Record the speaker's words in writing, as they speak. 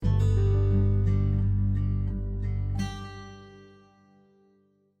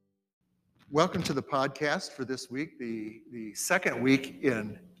Welcome to the podcast for this week, the second week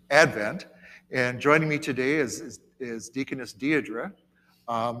in Advent. And joining me today is Deaconess Deidre.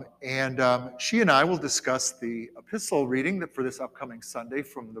 She and I will discuss the epistle reading for this upcoming Sunday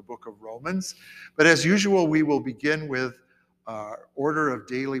from the book of Romans. But as usual, we will begin with our order of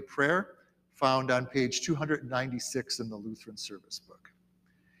daily prayer found on page 296 in the Lutheran Service Book.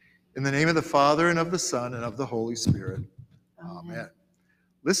 In the name of the Father, and of the Son, and of the Holy Spirit. Amen.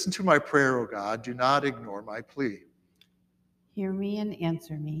 Listen to my prayer, O God. Do not ignore my plea. Hear me and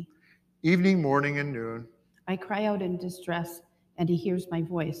answer me. Evening, morning, and noon. I cry out in distress, and he hears my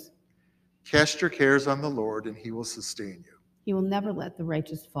voice. Cast your cares on the Lord, and he will sustain you. He will never let the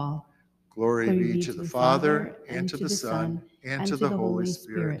righteous fall. Glory be to the Father, and to the Son, and to the Holy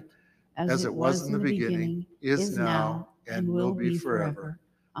Spirit, as it was in the beginning, is now, and will be forever.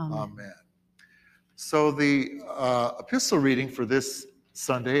 Amen. So the epistle reading for this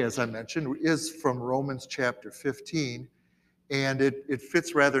Sunday, as I mentioned, is from Romans chapter 15, and it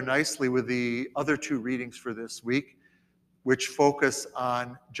fits rather nicely with the other two readings for this week, which focus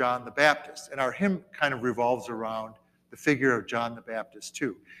on John the Baptist. And our hymn kind of revolves around the figure of John the Baptist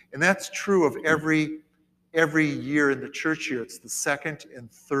too. And that's true of every year in the church year. It's the second and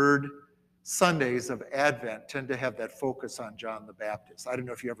third Sundays of Advent tend to have that focus on John the Baptist. I don't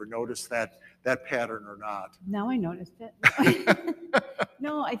know if you ever noticed that pattern or not. Now I noticed it.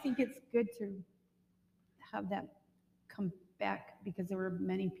 No, I think it's good to have that come back because there were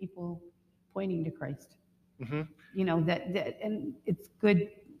many people pointing to Christ. Mm-hmm. You know, that and it's good.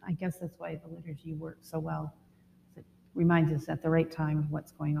 I guess that's why the liturgy works so well. It reminds us at the right time of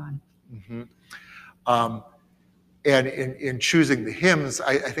what's going on. Mm-hmm. And in choosing the hymns,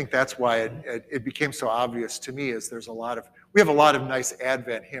 I think that's why it became so obvious to me. Is we have a lot of nice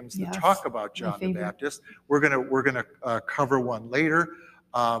Advent hymns that talk about John the Baptist. We're gonna cover one later,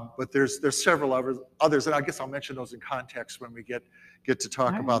 but there's several others, and I guess I'll mention those in context when we get to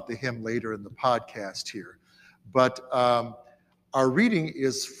talk about the hymn later in the podcast here. But our reading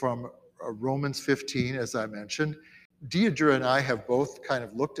is from Romans 15, as I mentioned. Deidre and I have both kind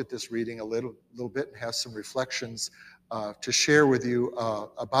of looked at this reading a little bit and have some reflections to share with you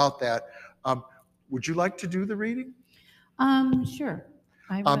about that. Would you like to do the reading? Sure,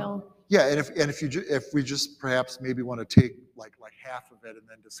 I will. Yeah, and if we just perhaps maybe want to take like half of it and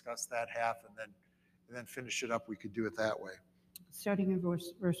then discuss that half and then finish it up, we could do it that way. Starting in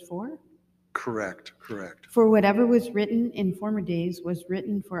verse 4? Correct. For whatever was written in former days was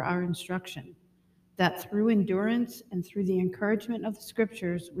written for our instruction, that through endurance and through the encouragement of the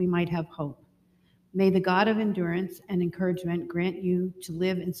Scriptures we might have hope. May the God of endurance and encouragement grant you to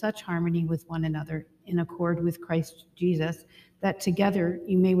live in such harmony with one another in accord with Christ Jesus, that together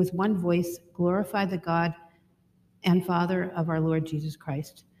you may with one voice glorify the God and Father of our Lord Jesus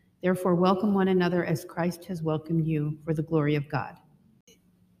Christ. Therefore welcome one another as Christ has welcomed you for the glory of God.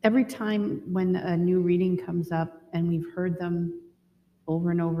 Every time when a new reading comes up, and we've heard them over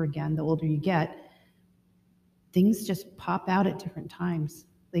and over again, the older you get, things just pop out at different times.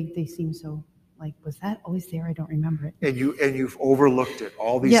 They seem so like, was that always there? I don't remember it. And you've overlooked it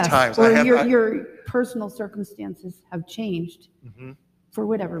all these times. Or your personal circumstances have changed for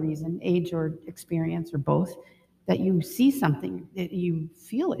whatever reason, age or experience or both, that you see something, that you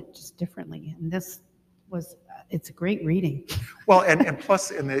feel it just differently. And it's a great reading. Well, and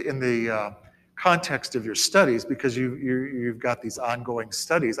plus in the context of your studies, because you've got these ongoing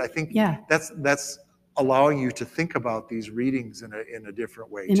studies, I think that's allowing you to think about these readings in a different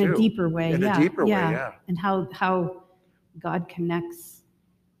way too. In a deeper way, yeah. And how God connects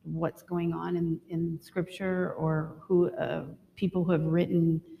what's going on in Scripture, or people who have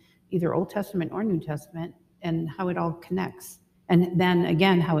written either Old Testament or New Testament, and how it all connects. And then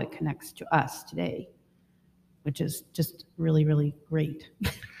again, how it connects to us today, which is just really, really great.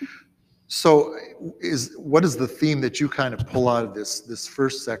 So what is the theme that you kind of pull out of this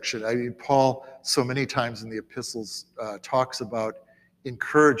first section? I mean, Paul, so many times in the epistles, talks about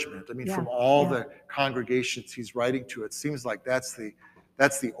encouragement. I mean, from all the congregations he's writing to, it seems like that's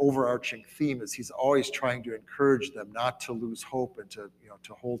the overarching theme, is he's always trying to encourage them not to lose hope and to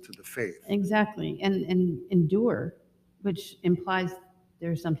hold to the faith. Exactly, and endure, which implies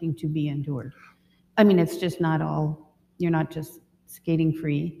there's something to be endured. I mean, it's just not all. You're not just skating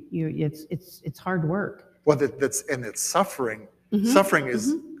free. It's hard work. Well, it's suffering. Suffering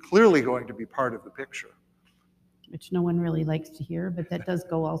is clearly going to be part of the picture, which no one really likes to hear. But that does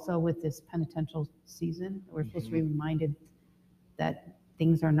go also with this penitential season. We're supposed to be reminded that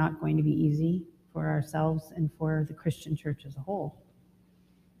things are not going to be easy for ourselves and for the Christian church as a whole.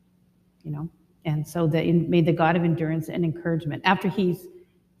 And so may the God of endurance and encouragement, after he's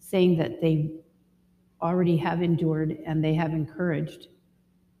saying that they already have endured and they have encouraged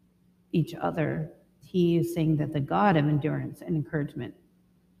each other. He is saying that the God of endurance and encouragement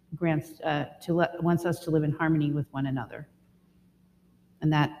wants us to live in harmony with one another.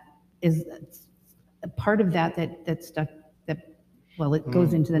 And that is a part of that stuck, well, it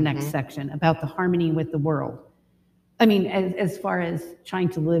goes into the next section about the harmony with the world. I mean, as far as trying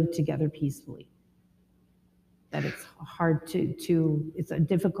to live together peacefully. That it's hard it's a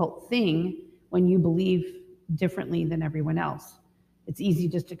difficult thing when you believe differently than everyone else. It's easy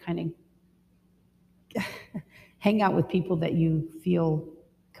just to kind of hang out with people that you feel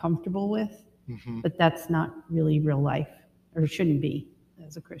comfortable with, but that's not really real life, or shouldn't be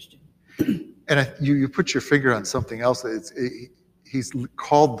as a Christian. And you put your finger on something else. He's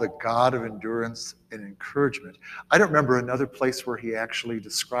called the God of endurance and encouragement. I don't remember another place where he actually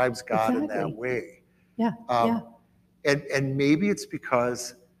describes God in that way. Yeah, And maybe it's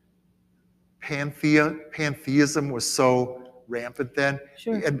because pantheism was so rampant then,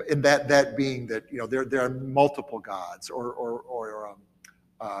 Sure. and that being that there are multiple gods, or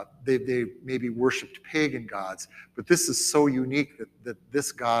they maybe worshipped pagan gods, but this is so unique that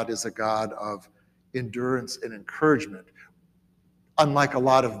this God is a God of endurance and encouragement, unlike a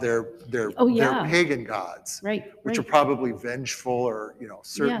lot of their pagan gods, right, which are probably vengeful, or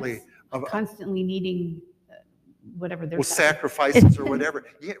certainly yes. Constantly needing whatever their sacrifices or whatever.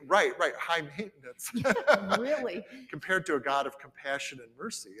 Yeah, right, high maintenance. Really, compared to a God of compassion and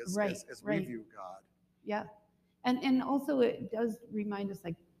mercy, as we view God. Yeah, and also it does remind us,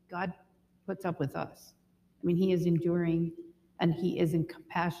 like, God puts up with us. I mean, He is enduring, and He is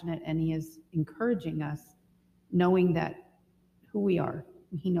compassionate, and He is encouraging us, knowing that who we are.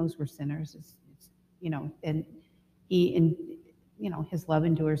 He knows we're sinners. And His love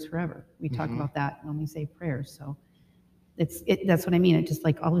endures forever. We talk about that when we say prayers. So that's what I mean. It just,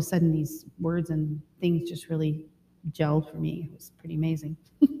 like, all of a sudden these words and things just really gelled for me. It was pretty amazing.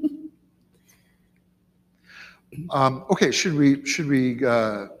 Okay, should we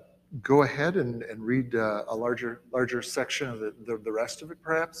go ahead and read a larger section of the rest of it,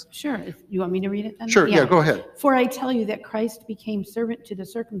 perhaps? Sure. If you want me to read it then? Sure. Yeah, go ahead. For I tell you that Christ became servant to the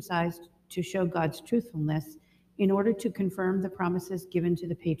circumcised to show God's truthfulness, in order to confirm the promises given to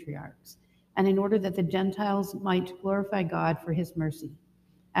the patriarchs, and in order that the Gentiles might glorify God for His mercy.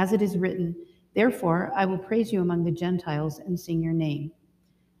 As it is written, therefore I will praise you among the Gentiles and sing your name.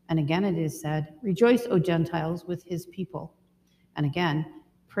 And again it is said, rejoice, O Gentiles, with His people. And again,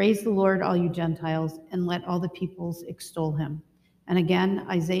 praise the Lord, all you Gentiles, and let all the peoples extol Him. And again,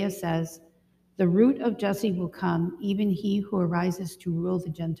 Isaiah says, the root of Jesse will come, even he who arises to rule the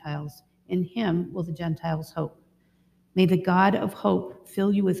Gentiles. In Him will the Gentiles hope. May the God of hope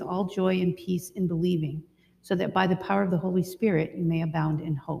fill you with all joy and peace in believing, so that by the power of the Holy Spirit you may abound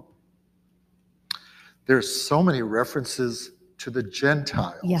in hope. There's so many references to the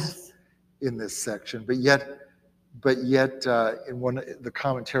Gentiles in this section, but yet in one of the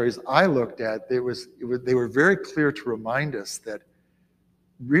commentaries I looked at, they were very clear to remind us that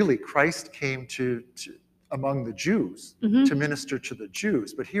really Christ came to among the Jews to minister to the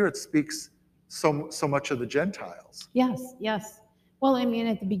Jews, but here it speaks so much of the Gentiles. Yes. Well, I mean,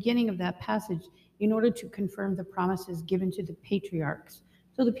 at the beginning of that passage, in order to confirm the promises given to the patriarchs.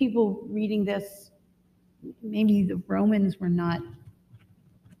 So the people reading this, maybe the Romans were not,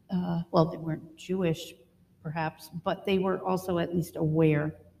 they weren't Jewish, perhaps, but they were also at least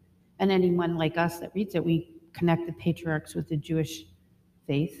aware. And anyone like us that reads it, we connect the patriarchs with the Jewish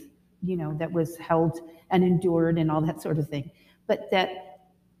faith, that was held and endured and all that sort of thing. But that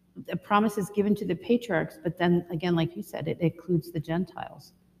the promises given to the patriarchs, but then again, like you said, it includes the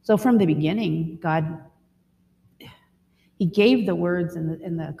Gentiles. So from the beginning, God, He gave the words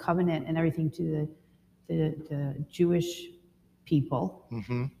and the covenant and everything to the Jewish people,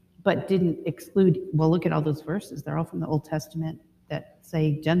 but didn't exclude. Well, look at all those verses; they're all from the Old Testament that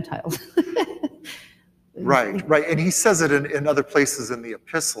say Gentiles. Right. And He says it in other places in the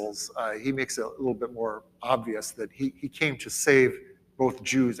epistles. He makes it a little bit more obvious that he came to save both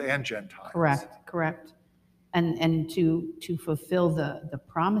Jews and Gentiles. Correct. And to fulfill the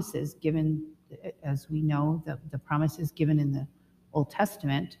promises given, as we know, the promises given in the Old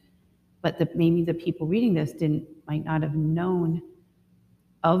Testament, but maybe the people reading this might not have known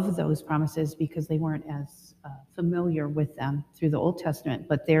of those promises because they weren't as familiar with them through the Old Testament.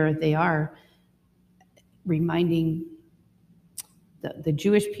 But there they are, reminding the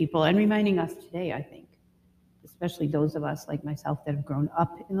Jewish people and reminding us today, I think, especially those of us like myself that have grown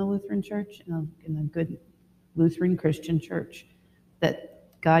up in the Lutheran Church, in a good Lutheran Christian church, that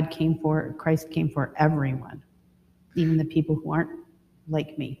Christ came for everyone, even the people who aren't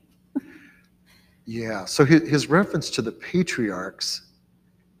like me. Yeah. So his reference to the patriarchs,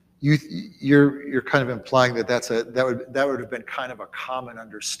 you're kind of implying that that would have been kind of a common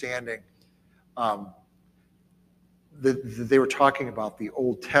understanding. That they were talking about the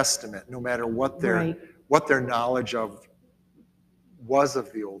Old Testament, no matter what their knowledge of was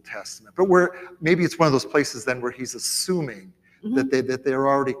of the Old Testament. But maybe it's one of those places then where he's assuming that they're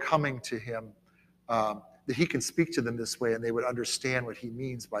already coming to him, that he can speak to them this way, and they would understand what he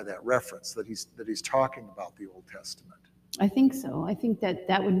means by that reference, that he's talking about the Old Testament. I think so. I think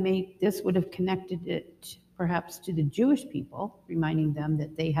that would have connected it perhaps to the Jewish people, reminding them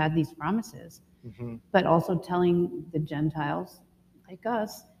that they had these promises, but also telling the Gentiles like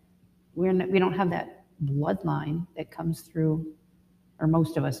us, we don't have that bloodline that comes through, or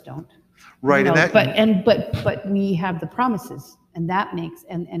most of us don't. Right. You know, but we have the promises, and that makes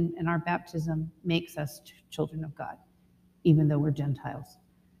and our baptism makes us children of God, even though we're Gentiles.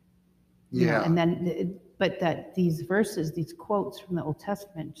 You know, and then but that these verses, these quotes from the Old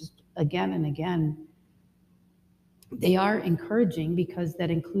Testament, just again and again, they are encouraging, because that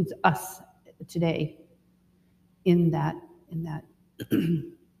includes us today in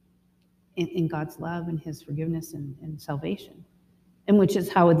God's love and his forgiveness and salvation, and which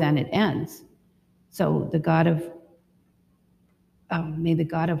is how then it ends. So may the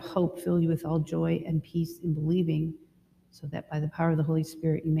God of hope fill you with all joy and peace in believing, so that by the power of the Holy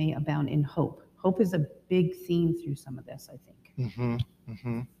Spirit you may abound in hope. Hope is a big theme through some of this, I think.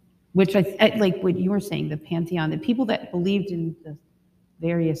 Which I like what you were saying, the pantheon, the people that believed in the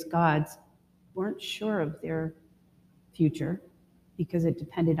various gods weren't sure of their future, because it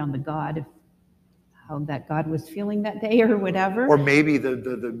depended on the god, how that God was feeling that day or whatever. Or maybe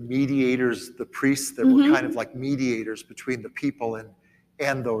the mediators, the priests that were kind of like mediators between the people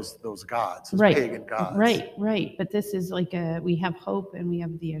and those gods, those pagan gods. Right. But this is like we have hope, and we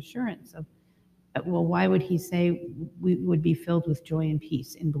have the assurance of, well, why would he say we would be filled with joy and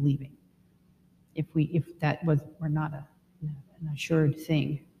peace in believing, if that were not an assured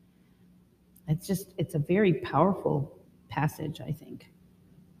thing? It's a very powerful passage, I think.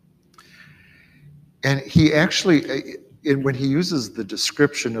 And he actually, when he uses the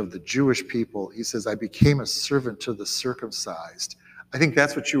description of the Jewish people, he says, I became a servant to the circumcised. I think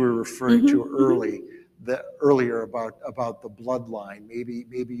that's what you were referring to earlier about the bloodline.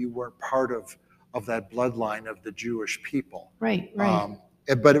 Maybe you weren't part of that bloodline of the Jewish people. Right.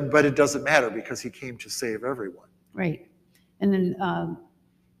 But it doesn't matter, because he came to save everyone. Right. And then,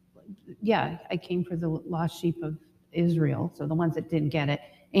 I came for the lost sheep of Israel, so the ones that didn't get it,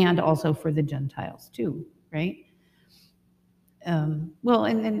 and also for the Gentiles too, right? Well,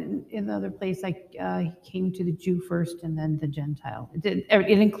 and then in the other place, he came to the Jew first and then the Gentile. It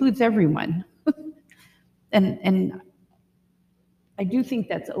includes everyone. and I do think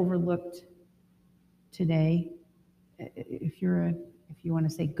that's overlooked today. If you want to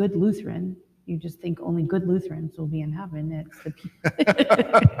say good Lutheran, you just think only good Lutherans will be in heaven. It's the people.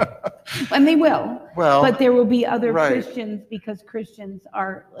 And they will. Well, but there will be other Christians, because Christians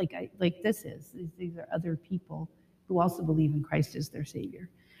are like this is. These are other people who also believe in Christ as their Savior.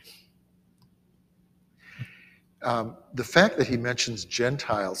 The fact that he mentions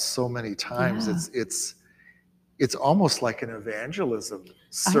Gentiles so many times, it's almost like an evangelism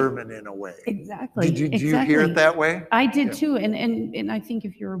sermon in a way. Exactly. Do you hear it that way? I did too. And I think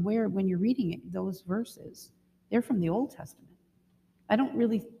if you're aware, when you're reading it, those verses, they're from the Old Testament. I don't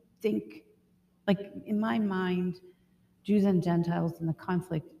really think, like in my mind, Jews and Gentiles and the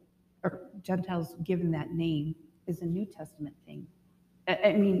conflict, or Gentiles given that name, is a New Testament thing.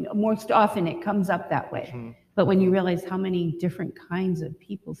 I mean, most often it comes up that way. But when you realize how many different kinds of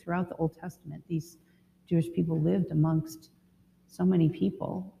people throughout the Old Testament, these Jewish people lived amongst so many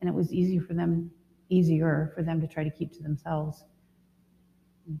people, and it was easier for them to try to keep to themselves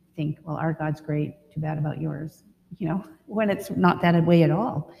and think, well, our God's great, too bad about yours. You know, when it's not that way at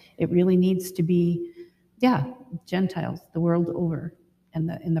all. It really needs to be, Gentiles the world over,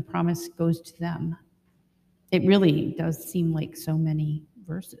 and the promise goes to them. It really does seem like so many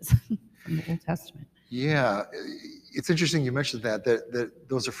verses from the Old Testament. Yeah, it's interesting you mentioned that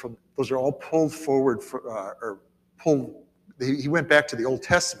those are all pulled forward he went back to the Old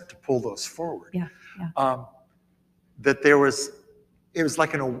Testament to pull those forward. That there was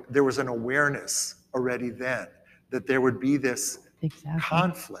an awareness already then that there would be this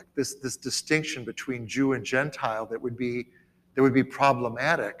conflict, this distinction between Jew and Gentile that would be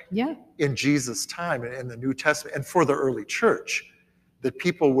problematic in Jesus' time and in the New Testament, and for the early church, that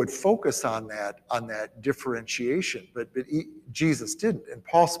people would focus on that differentiation. But Jesus didn't, and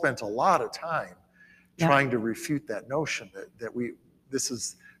Paul spent a lot of time trying to refute that notion this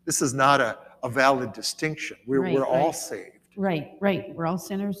is not a valid distinction. We're all saved. Right. We're all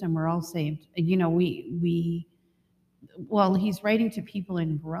sinners and we're all saved. Well, he's writing to people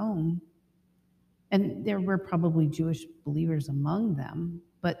in Rome, and there were probably Jewish believers among them,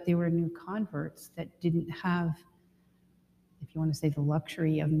 but they were new converts that didn't have, if you want to say, the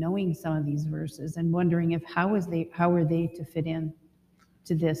luxury of knowing some of these verses and wondering if how are they to fit in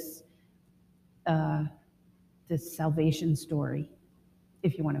to this this salvation story,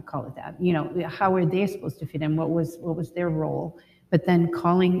 if you want to call it that. How are they supposed to fit in? What was their role? But then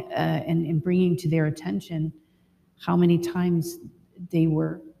calling and bringing to their attention how many times they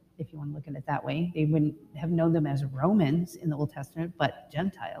were, if you want to look at it that way, they wouldn't have known them as Romans in the Old Testament, but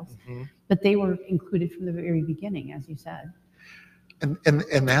Gentiles. Mm-hmm. But they were included from the very beginning, as you said.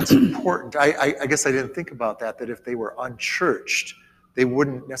 And that's important. I guess I didn't think about that if they were unchurched, they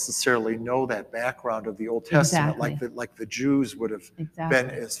wouldn't necessarily know that background of the Old Testament, like the Jews would have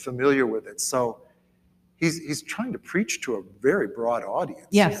been as familiar with it. So he's trying to preach to a very broad audience.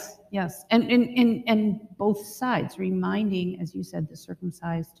 Yes. And both sides, reminding, as you said, the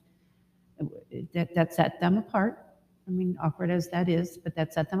circumcised, that set them apart. I mean, awkward as that is, but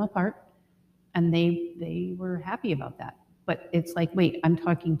that set them apart. And they were happy about that. But it's like, wait, I'm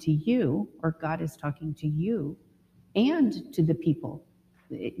talking to you, or God is talking to you and to the people.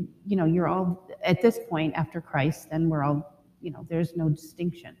 You're all, at this point, after Christ, then we're all, there's no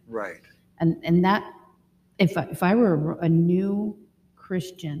distinction. Right. And that, if I were a new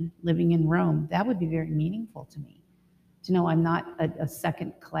Christian living in Rome, that would be very meaningful to me, to know I'm not a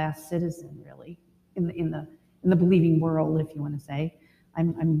second-class citizen, really, in the believing world, if you want to say.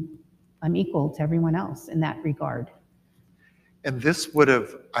 I'm equal to everyone else in that regard. And this would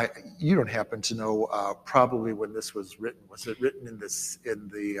have, you don't happen to know probably when this was written. Was it written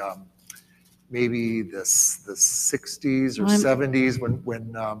maybe the 60s or 70s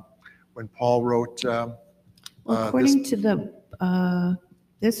when Paul wrote? According to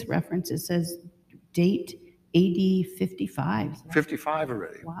this reference, it says date AD 55. 55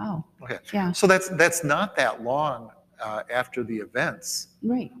 already. Wow. Okay. Yeah. So that's not that long after the events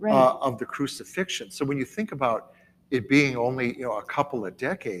of the crucifixion. So when you think about it being only a couple of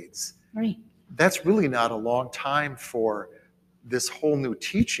decades, right, that's really not a long time for this whole new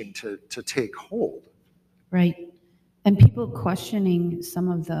teaching to take hold. Right. And people questioning some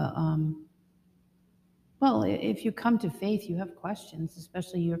of the well, if you come to faith, you have questions,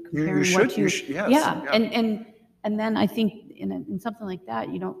 especially you're comparing yes. Yeah. And then I think in something like that,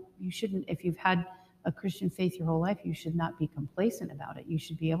 you shouldn't, if you've had a Christian faith your whole life, you should not be complacent about it. You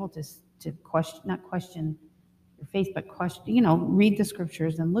should be able to not question your faith, but read the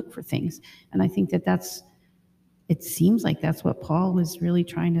scriptures and look for things. And I think it seems like that's what Paul was really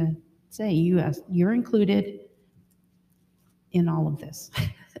trying to say. You're included in all of this.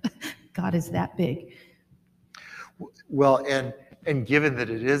 God is that big. Well, and given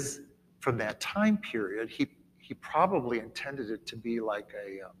that it is from that time period, he probably intended it to be like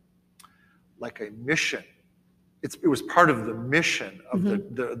a mission. It was part of the mission of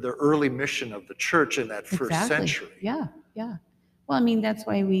the early mission of the church in that first century. Yeah. Well, I mean, that's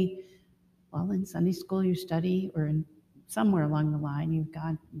why in Sunday school you study, or somewhere along the line you've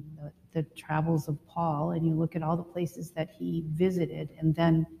got the travels of Paul, and you look at all the places that he visited, and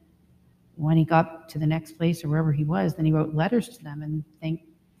then when he got to the next place or wherever he was, then he wrote letters to them, and thank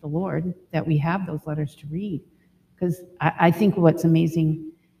the Lord that we have those letters to read. Because I think what's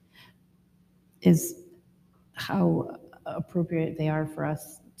amazing is how appropriate they are for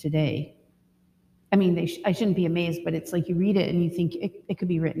us today. I mean, I shouldn't be amazed, but it's like you read it and you think it could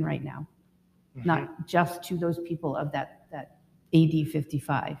be written right now, not just to those people of that AD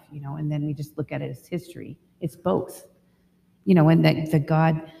 55, and then we just look at it as history. It's both, and that the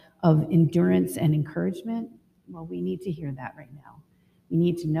God of endurance and encouragement, well, we need to hear that right now. We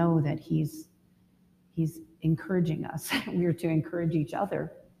need to know that he's encouraging us. We are to encourage each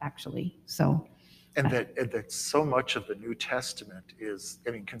other, actually. So. And that so much of the New Testament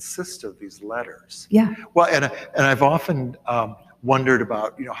consists of these letters. Yeah. Well, and I've often wondered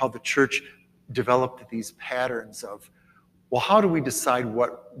about, how the church developed these patterns of, well, how do we decide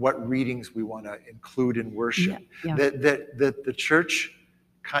what readings we want to include in worship? Yeah. That the church,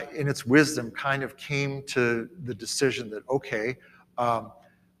 in its wisdom, kind of came to the decision that, okay,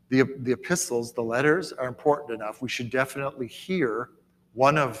 the epistles, the letters are important enough. We should definitely hear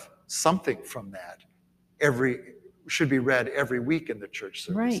one of something from that should be read every week in the church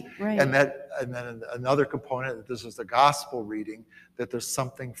service. Right. And then another component, that this is the gospel reading, that there's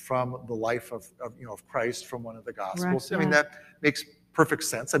something from the life of Christ from one of the gospels. Correct, I mean, that makes perfect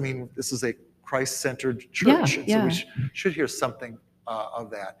sense. I mean, this is a Christ-centered church, and so we should hear something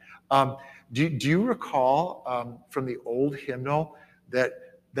of that. Do you recall from the old hymnal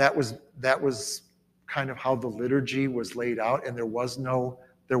that was kind of how the liturgy was laid out, and there was no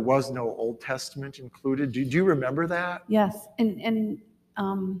Old Testament included? Do you remember that? Yes, and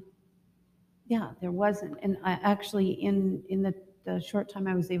yeah, there wasn't. And I actually, in the short time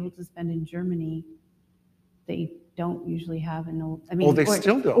I was able to spend in Germany, they don't usually have an old. I mean, Oh, they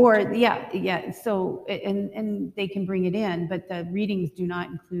still don't. Or yeah. So and they can bring it in, but the readings do not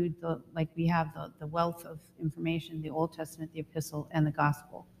include like we have the wealth of information, the Old Testament, the Epistle, and the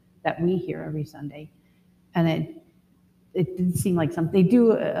Gospel that we hear every Sunday, and it didn't seem like something. They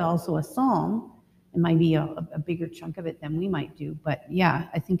do also a psalm. It might be a bigger chunk of it than we might do, but yeah,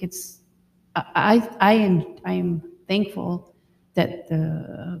 I think it's. I am thankful that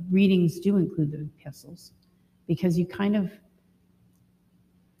the readings do include the epistles, because you kind of,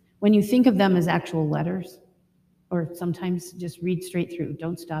 when you think of them as actual letters, or sometimes just read straight through,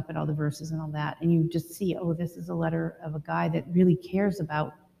 don't stop at all the verses and all that, and you just see, oh, this is a letter of a guy that really cares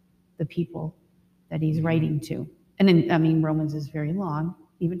about the people that he's writing to. And then, I mean, Romans is very long,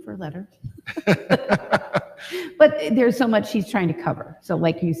 even for a letter. But there's so much he's trying to cover. So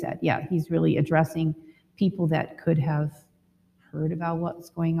like you said, yeah, he's really addressing people that could have heard about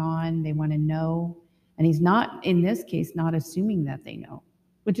what's going on. They want to know. And he's not, in this case, not assuming that they know,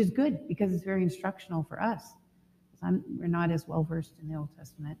 which is good, because it's very instructional for us. We're not as well versed in the Old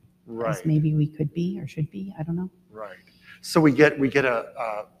Testament as maybe we could be or should be. I don't know. Right. So we get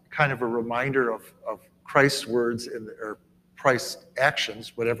a kind of a reminder of Christ's words or Christ's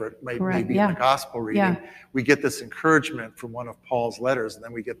actions, whatever it may be in the gospel reading. Yeah. We get this encouragement from one of Paul's letters, and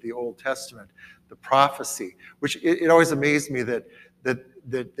then we get the Old Testament, the prophecy, which it always amazed me that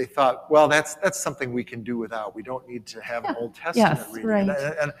they thought, well, that's something we can do without. We don't need to have an Old Testament reading.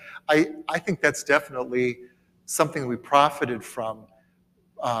 Right. And I think that's definitely something we profited from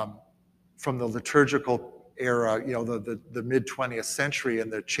the liturgical era, the mid-20th century,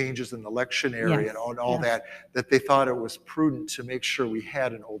 and the changes in the lectionary and all that they thought it was prudent to make sure we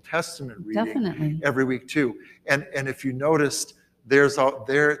had an Old Testament reading every week too. And if you noticed, they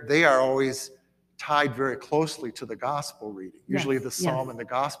are always tied very closely to the gospel reading, usually the psalm and the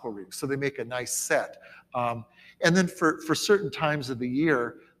gospel reading. So they make a nice set. And then for certain times of the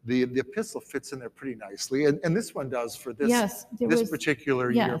year, the epistle fits in there pretty nicely, and this one does for this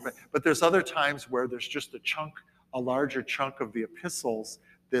particular year. But there's other times where there's just a larger chunk of the epistles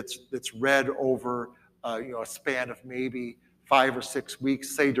that's read over a span of maybe 5 or 6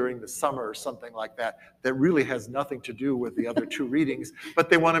 weeks, say during the summer or something like that really has nothing to do with the other two readings. But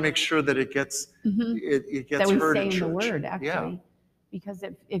they want to make sure that it gets it gets that we heard say in church. The word, actually, because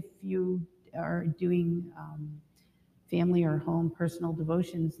if you are doing family or home personal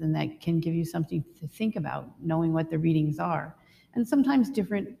devotions, then that can give you something to think about, knowing what the readings are. And sometimes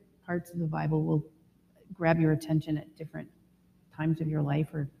different parts of the Bible will grab your attention at different times of your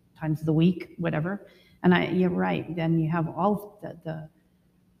life or times of the week, whatever. And you're right, then you have all the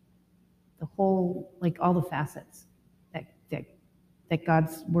whole, like all the facets that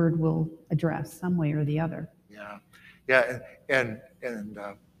God's word will address some way or the other. Yeah, and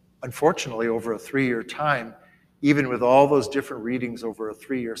unfortunately, over a 3-year time, even with all those different readings over a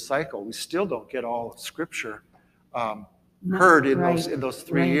 3-year cycle, we still don't get all of Scripture heard in those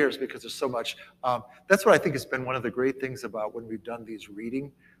 3 years, because there's so much. That's what I think has been one of the great things about when we've done these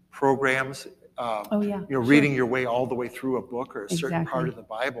reading programs. Reading your way all the way through a book or a certain part of the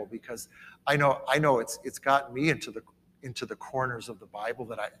Bible, because I know it's gotten me into the corners of the Bible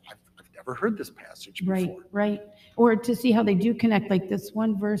that I've never heard this passage before. Right. Or to see how they do connect, like this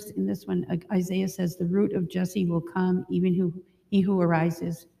one verse in this one, Isaiah says, "The root of Jesse will come, even he who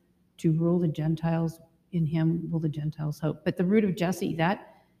arises to rule the Gentiles. In him will the Gentiles hope." But the root of Jesse,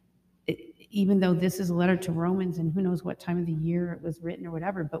 even though this is a letter to Romans, and who knows what time of the year it was written or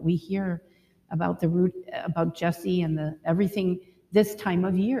whatever, but we hear about the root, about Jesse and everything this time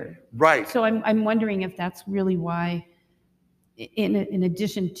of year. Right. So I'm wondering if that's really why, in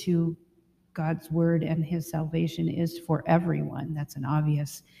addition to God's word and his salvation is for everyone, that's an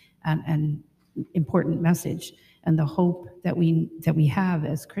obvious and important message, and the hope that we have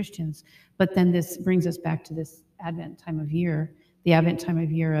as Christians. But then this brings us back to this Advent time of year, the Advent time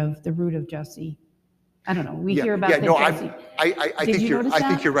of year of the root of Jesse. I don't know. We hear about Jesse. I think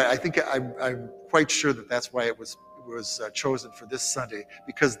you're right. I think I'm quite sure that's why it was chosen for this Sunday,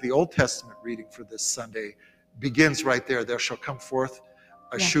 because the Old Testament reading for this Sunday begins right there. There shall come forth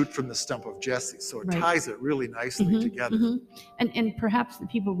a shoot from the stump of Jesse. So it ties it really nicely together. And perhaps the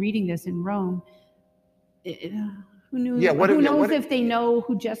people reading this in Rome, who knew? Who knows if they know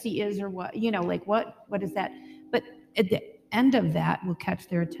who Jesse is or what? Like what is that? But end of that will catch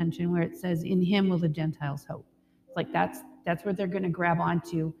their attention, where it says, "In him will the Gentiles hope." Like that's what they're going to grab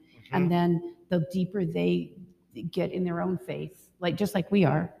onto, and then the deeper they get in their own faith, like just like we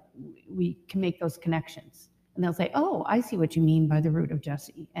are, we can make those connections, and they'll say, "Oh, I see what you mean by the root of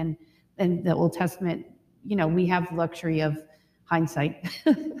Jesse." And the Old Testament, we have the luxury of hindsight,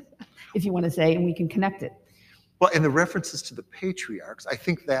 if you want to say, and we can connect it. Well, and the references to the patriarchs, I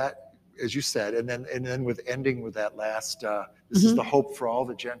think that, as you said, and then with ending with that last, this is the hope for all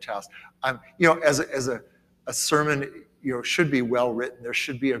the Gentiles. As a sermon, should be well written. There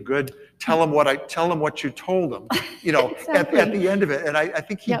should be a good tell them what you told them, Exactly. at the end of it. And I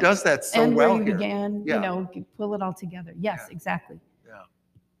think he does that so and well where you here. began, pull it all together. Yes, exactly. Yeah.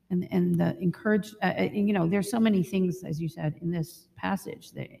 And the encourage, there's so many things, as you said, in this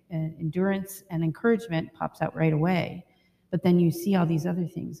passage. The endurance and encouragement pops out right away, but then you see all these other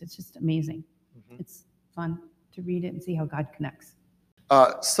things. It's just amazing. It's fun to read it and see how God connects.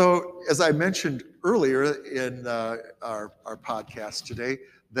 So, as I mentioned earlier in our podcast today,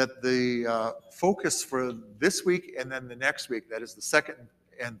 that the focus for this week and then the next week, that is the second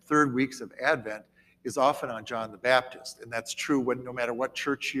and third weeks of Advent, is often on John the Baptist. And that's true no matter what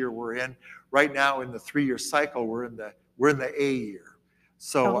church year we're in. Right now in the 3-year cycle, we're in the A year.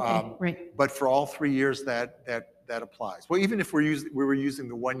 So, right. But for all 3 years, that applies. Well, even if we were using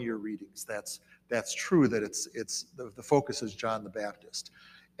the 1-year readings, that's true that it's the focus is John the Baptist.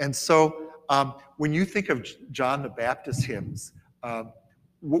 And so when you think of John the Baptist hymns,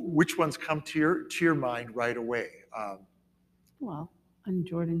 which ones come to your mind right away? Well, on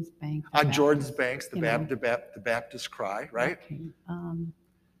Jordan's bank. On Jordan's banks, the Baptist cry, right? Okay.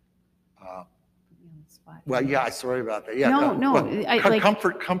 Well, yeah, sorry about that. Yeah, no.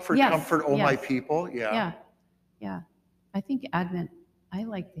 Comfort, yes, comfort, oh my people. Yeah. I think Advent. I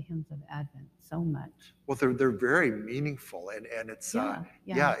like the hymns of Advent so much. Well, they're very meaningful, and it's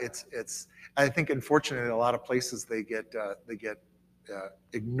it's. I think unfortunately, in a lot of places they get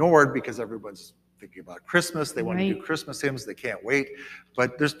ignored because everyone's thinking about Christmas. They want to do Christmas hymns. They can't wait,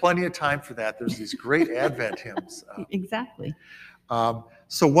 but there's plenty of time for that. There's these great Advent hymns. Exactly.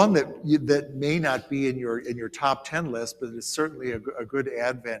 So one that may not be in your top 10 list, but it's certainly a good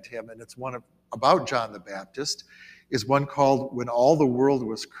Advent hymn, and it's one about John the Baptist, is one called "When All the World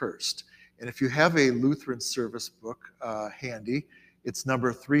Was Cursed." And if you have a Lutheran service book handy, it's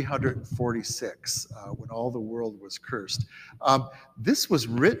number 346, "When All the World Was Cursed." This was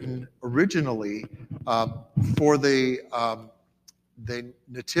written originally for the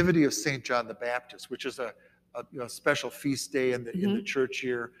Nativity of St. John the Baptist, which is a special feast day in the church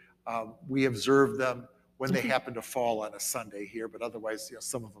year. We observe them when they happen to fall on a Sunday here, but otherwise,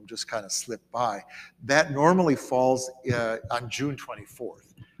 some of them just kind of slip by. That normally falls on June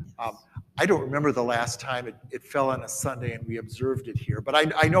 24th. I don't remember the last time it fell on a Sunday and we observed it here, but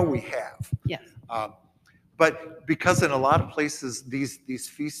I know we have. Yes. But because in a lot of places these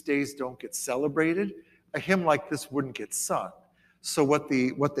feast days don't get celebrated, a hymn like this wouldn't get sung. So what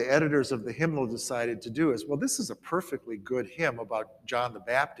the editors of the hymnal decided to do is, well, this is a perfectly good hymn about John the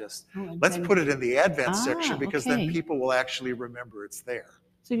Baptist. Let's put it in the Advent section because then people will actually remember it's there.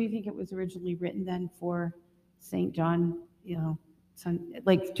 So do you think it was originally written then for St. John,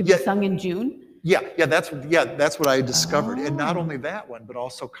 to be sung in June? Yeah, that's what I discovered. And not only that one, but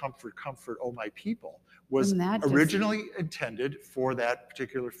also "Comfort, Comfort, O my people" was originally intended for that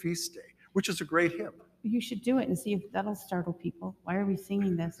particular feast day, which is a great hymn. You should do it and see if that'll startle people. Why are we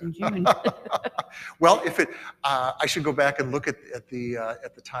singing this in June? Well, I should go back and look at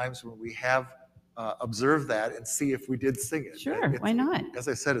the times when we have observed that and see if we did sing it. Sure, why not? As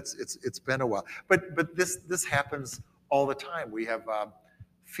I said, it's been a while, but this happens all the time. We have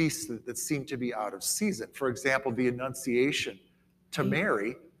feasts that seem to be out of season. For example, the Annunciation to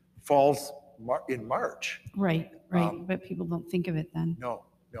Mary falls in March. Right, but people don't think of it then. No,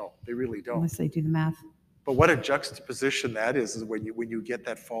 they really don't. Unless they do the math. But what a juxtaposition that is when you get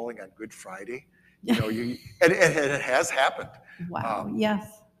that falling on Good Friday. And it has happened. Wow,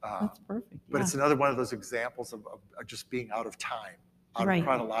 yes, that's perfect. But it's another one of those examples of just being out of time, out of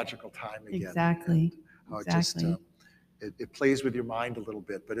chronological time again. Exactly. It plays with your mind a little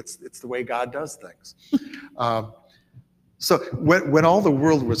bit, but it's the way God does things. So when all the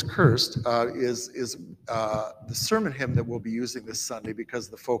world was cursed is the sermon hymn that we'll be using this Sunday because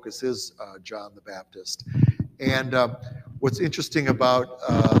the focus is John the Baptist. And what's interesting about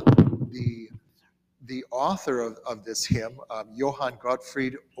the author of this hymn, Johann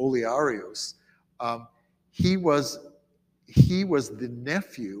Gottfried Olearius, he was the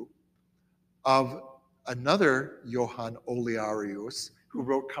nephew of another Johann Olearius, who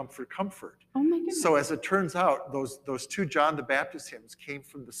wrote Comfort, Comfort. Oh my goodness. So as it turns out, those two John the Baptist hymns came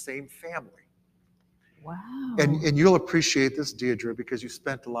from the same family. Wow. And you'll appreciate this, Deidre, because you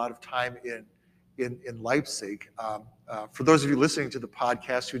spent a lot of time in Leipzig. For those of you listening to the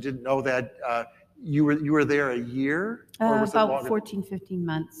podcast who didn't know that, you were there a year? Or was it About longer? 14, 15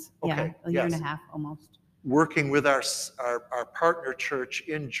 months. Okay, Yeah, a year and yes. a half almost. Working with our partner church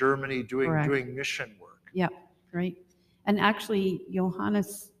in Germany, Correct. doing mission work. Yeah, right. And actually,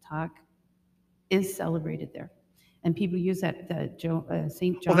 Johannistag is celebrated there. And people use that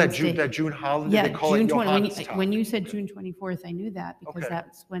St. John's Day. That June holiday, Yeah, they call June it 20. Johannistag. When you said June 24th, I knew that because Okay.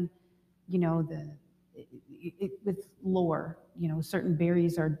 that's when, with lore, certain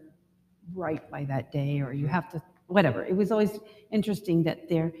berries are ripe by that day, or you have to, whatever. It was always interesting that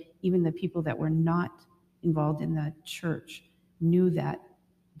even the people that were not involved in the church knew that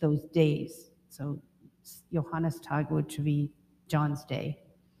those days. So Johannistag would be John's Day.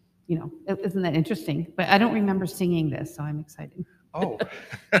 Isn't that interesting? But I don't remember singing this, so I'm excited. Oh,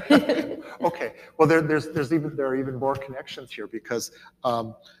 okay. Well, there are even more connections here because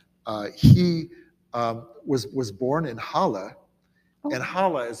he was born in Halle, and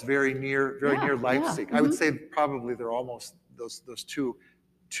Halle is very near Leipzig. Yeah. I would say probably they're almost those two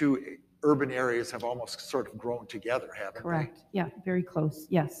urban areas have almost sort of grown together, haven't Correct. Yeah, very close.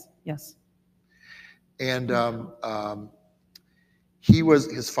 Yes. they? And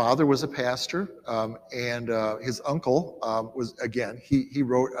his father was a pastor, and his uncle was, again, he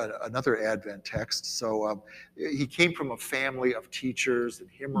wrote another Advent text. So he came from a family of teachers and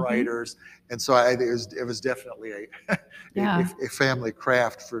hymn writers, and so it was definitely a family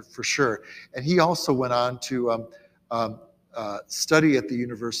craft for sure. And he also went on to study at the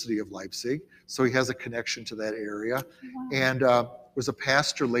University of Leipzig, so he has a connection to that area. Wow. And was a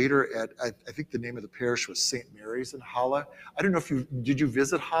pastor later at, I think the name of the parish was St. Mary's in Halle. I don't know if did you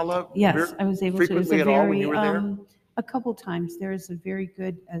visit Halle? Yes, I was able to. Frequently at all when you were there? A couple times. There is a very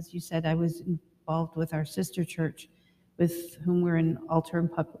good, as you said, I was involved with our sister church with whom we're in altar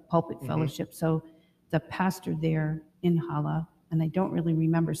and pulpit fellowship. So the pastor there in Halle, and I don't really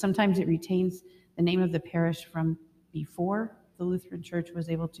remember, sometimes it retains the name of the parish from before the Lutheran Church was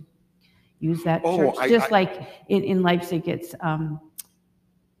able to use that church. Like in Leipzig, it's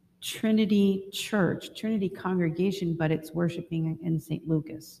Trinity Church, Trinity Congregation, but it's worshiping in St.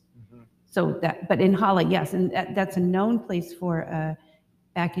 Lucas. So but in Halle, yes, and that's a known place for,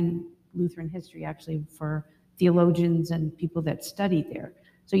 back in Lutheran history, actually, for theologians and people that studied there.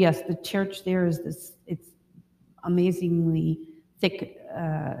 So yes, the church there is it's amazingly thick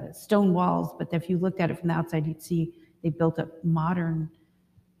stone walls, but if you looked at it from the outside, you'd see they built up modern.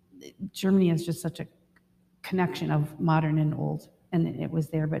 Germany has just such a connection of modern and old, and it was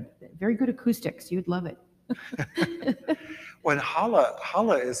there, but very good acoustics. You'd love it. Well,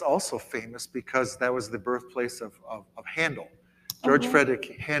 Halle is also famous because that was the birthplace of Handel, George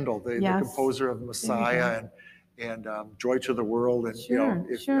Friedrich Handel, the composer of Messiah and Joy to the World,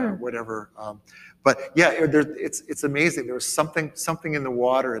 and whatever. But yeah, it's amazing. There was something in the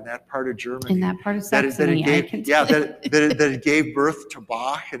water in that part of Germany. In that part of Saxony, that it gave birth to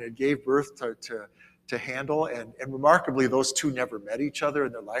Bach, and it gave birth to Handel, and remarkably, those two never met each other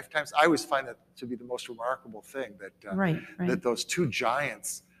in their lifetimes. I always find that to be the most remarkable thing, that that those two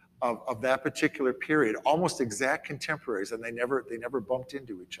giants of that particular period, almost exact contemporaries, and they never bumped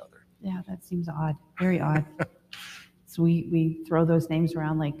into each other. Yeah, that seems odd, very odd. So we throw those names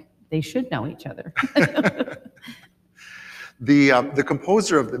around like they should know each other. The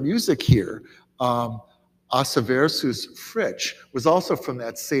composer of the music here, Asseversus Fritsch, was also from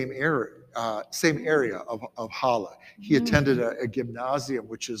that same area of Halle. He attended a gymnasium,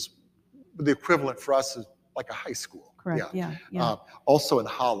 which is the equivalent for us is like a high school. Correct. Yeah. Also in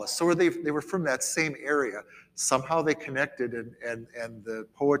Halle. So they were from that same area. Somehow they connected, and the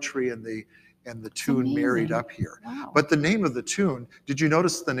poetry and the tune married up here. Wow. But the name of the tune, did you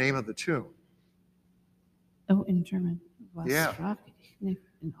notice the name of the tune? Oh, in German. Yeah.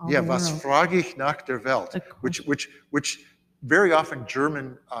 Yeah, Was frage ich nach der Welt, which very often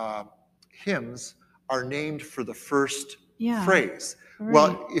German hymns are named for the first phrase. Right.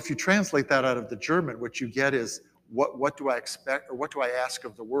 Well, if you translate that out of the German, what you get is what do I expect, or what do I ask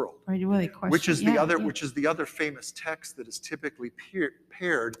of the world? Right, which is the other famous text that is typically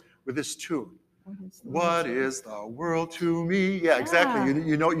paired with this tune. What is the world to me? Yeah, exactly.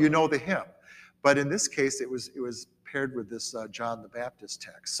 You know the hymn, but in this case, it was paired with this John the Baptist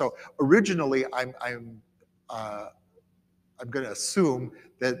text. So originally, I'm going to assume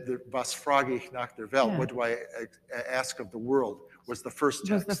that the Was frage ich nach der Welt, what do I ask of the world, was the first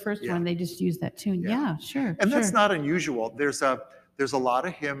text. Was the first one. They just used that tune. Yeah, sure. And that's not unusual. There's there's a lot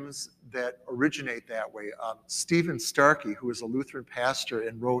of hymns that originate that way. Stephen Starkey, who is a Lutheran pastor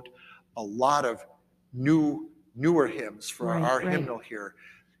and wrote a lot of newer hymns for our hymnal here,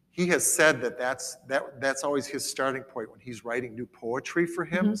 he has said that that's always his starting point when he's writing new poetry for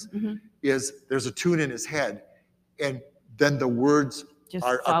hymns, is there's a tune in his head, and then the words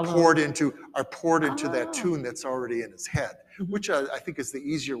are poured into that tune that's already in his head, which I think is the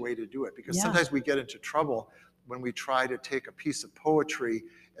easier way to do it, because sometimes we get into trouble when we try to take a piece of poetry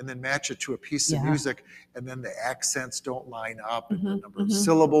and then match it to a piece of music, and then the accents don't line up, and the number of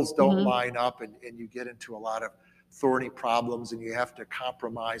syllables don't line up, and you get into a lot of thorny problems, and you have to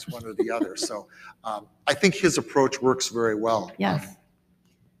compromise one or the other. So I think his approach works very well. Yes.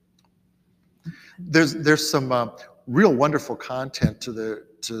 There's some real wonderful content to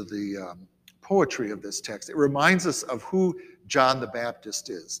the poetry of this text. It reminds us of who John the Baptist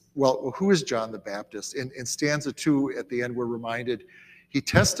is. Well, who is John the Baptist? In stanza 2 at the end, we're reminded, he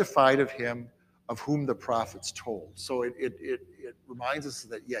testified of him of whom the prophets told. So it reminds us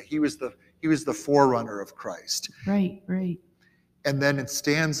that, he was the forerunner of Christ. Right. And then in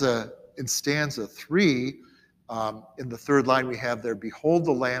stanza 3, in the third line, we have there, behold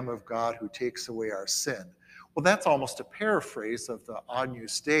the Lamb of God who takes away our sin. Well, that's almost a paraphrase of the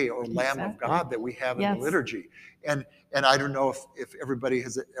Agnus Dei, or Lamb of God, that we have in the liturgy. And I don't know if everybody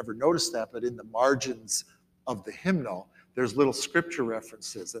has ever noticed that, but in the margins of the hymnal, there's little scripture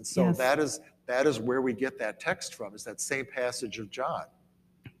references. And so that is where we get that text from, is that same passage of John.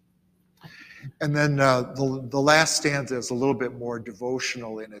 And then the last stanza is a little bit more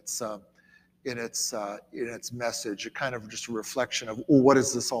devotional in its message, a kind of just a reflection of, what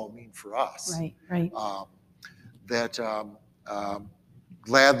does this all mean for us? Right. That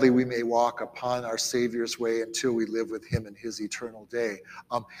gladly we may walk upon our Savior's way until we live with him in his eternal day.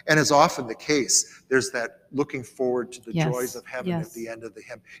 And as often the case, there's that looking forward to the joys of heaven at the end of the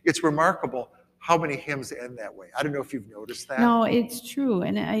hymn. It's remarkable how many hymns end that way. I don't know if you've noticed that. No, it's true.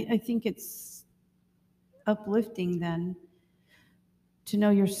 And I think it's uplifting then to know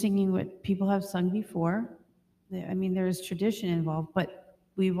you're singing what people have sung before. I mean, there is tradition involved, but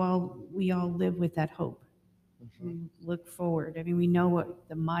we all live with that hope. We look forward. I mean, we know what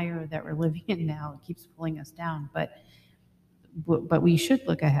the mire that we're living in now keeps pulling us down, but we should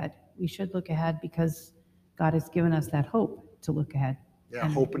look ahead. We should look ahead because God has given us that hope to look ahead. Yeah,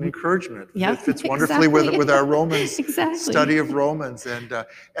 hope and encouragement. It fits wonderfully with our Romans study of Romans, and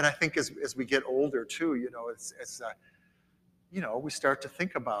I think as we get older too, it's we start to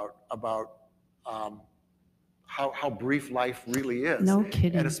think about how brief life really is. No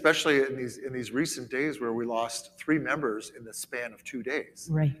kidding. And especially in these recent days where we lost 3 members in the span of 2 days.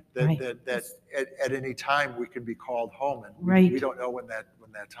 Right. That at any time we could be called home, and we don't know when that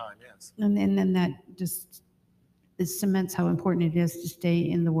time is. And then that just cements how important it is to stay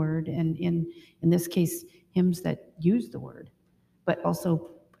in the Word, and in this case, hymns that use the Word, but also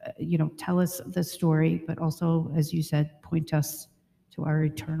tell us the story, but also, as you said, point us to our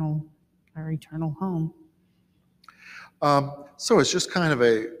eternal home. So it's just kind of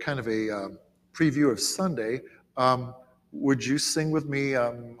a preview of Sunday. Would you sing with me?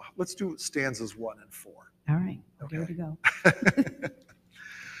 Let's do stanzas 1 and 4. All right, here we go.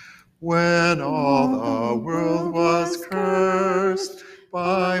 When all the world was cursed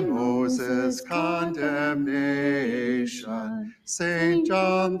by Moses' condemnation, St.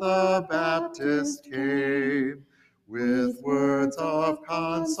 John the Baptist came with words of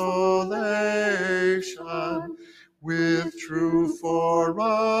consolation, with true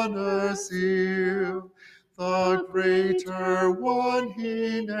forerunner's zeal. The greater one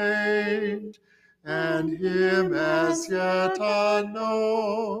he named, and him as yet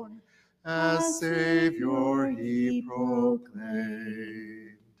unknown, as Savior he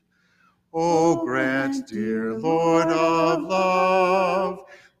proclaimed. O grant, dear Lord of love,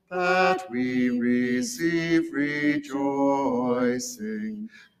 that we receive rejoicing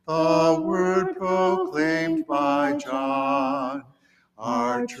the word proclaimed by John,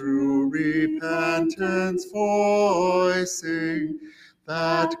 our true repentance voicing,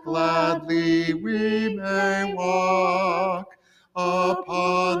 that gladly we may walk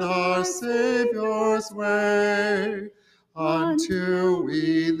upon our Savior's way, until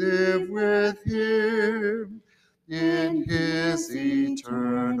we live with him in his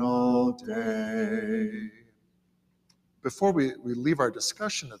eternal day. Before we leave our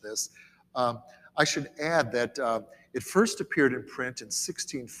discussion of this, I should add that it first appeared in print in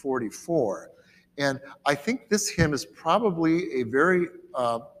 1644, and I think this hymn is probably a very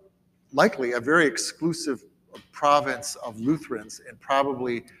likely a very exclusive province of Lutherans, and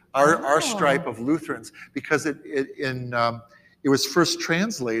probably our stripe of Lutherans, because in It was first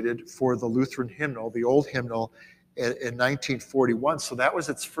translated for the Lutheran hymnal, the old hymnal, in 1941. So that was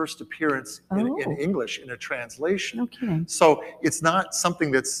its first appearance in English in a translation. No kidding. So it's not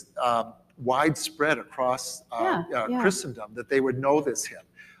something that's widespread across Christendom that they would know this hymn.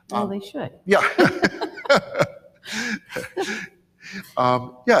 Well, they should. Yeah.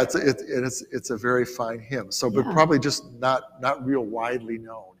 It's a very fine hymn. So, but probably just not real widely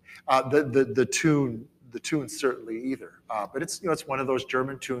known. The tune certainly either. But it's one of those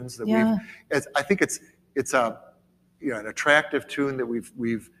German tunes that I think it's an attractive tune that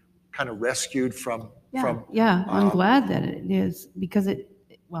we've kind of rescued from. I'm glad that it is, because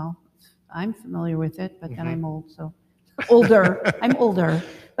I'm familiar with it, but then I'm old, so older. I'm older,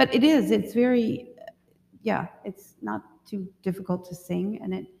 but it's very, it's not too difficult to sing,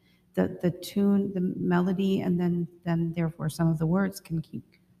 and the tune, the melody, and then therefore some of the words can keep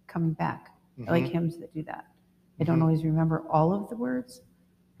coming back. I like hymns that do that. I don't always remember all of the words,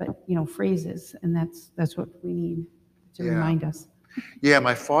 but phrases, and that's what we need to remind us. Yeah,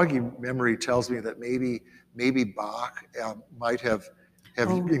 my foggy memory tells me that maybe Bach might have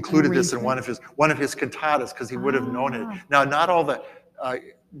included this in one of his cantatas, because he would have known it. Now, not all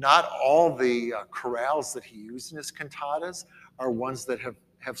the chorales that he used in his cantatas are ones that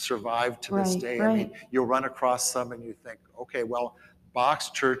have survived to this day. I mean, you'll run across some and you think, okay, well, Bach's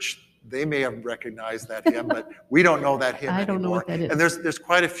church, they may have recognized that hymn, but we don't know that hymn anymore. I don't know what that is. And there's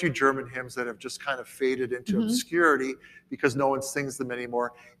quite a few German hymns that have just kind of faded into obscurity because no one sings them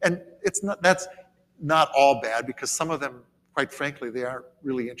anymore. And that's not all bad, because some of them, quite frankly, they aren't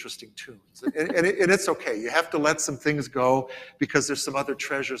really interesting tunes. And it's okay. You have to let some things go, because there's some other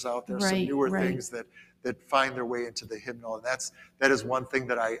treasures out there, some newer things that find their way into the hymnal. And that is one thing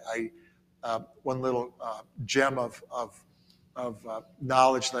that one little gem of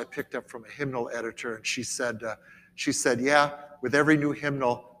knowledge that I picked up from a hymnal editor. And she said, with every new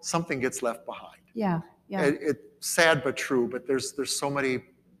hymnal, something gets left behind. It's sad but true, but there's so many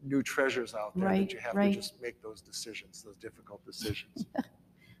new treasures out there that you have to just make those decisions, those difficult decisions.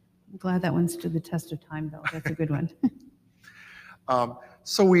 I'm glad that one stood the test of time, though. That's a good one.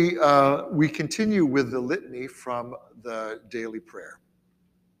 So we continue with the litany from the daily prayer.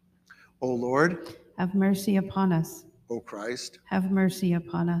 O Lord, have mercy upon us. O Christ, have mercy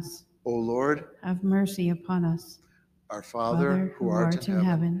upon us. O Lord, have mercy upon us. Our Father, who art in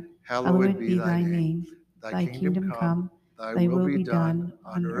heaven, hallowed be thy name. Thy kingdom come. Thy will be done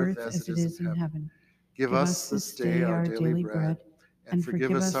on earth as it is in heaven. Give us this day our daily bread, and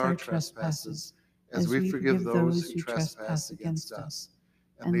forgive us our trespasses, as we forgive those who trespass against us.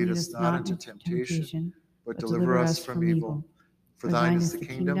 And lead us not into temptation, but deliver us from evil. For thine is the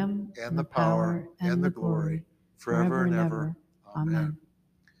kingdom, and the power, and the glory, forever and ever. Amen.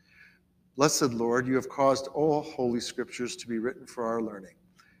 Blessed Lord, you have caused all holy scriptures to be written for our learning.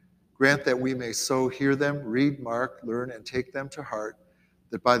 Grant that we may so hear them, read, mark, learn, and take them to heart,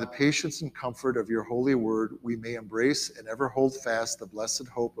 that by the patience and comfort of your holy word, we may embrace and ever hold fast the blessed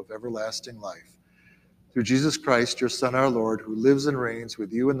hope of everlasting life. Through Jesus Christ, your Son, our Lord, who lives and reigns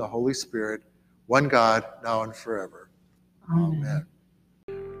with you in the Holy Spirit, one God, now and forever. Amen.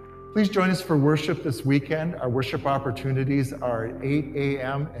 Please join us for worship this weekend. Our worship opportunities are at 8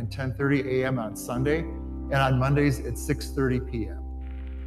 a.m. and 10:30 a.m. on Sunday, and on Mondays at 6:30 p.m.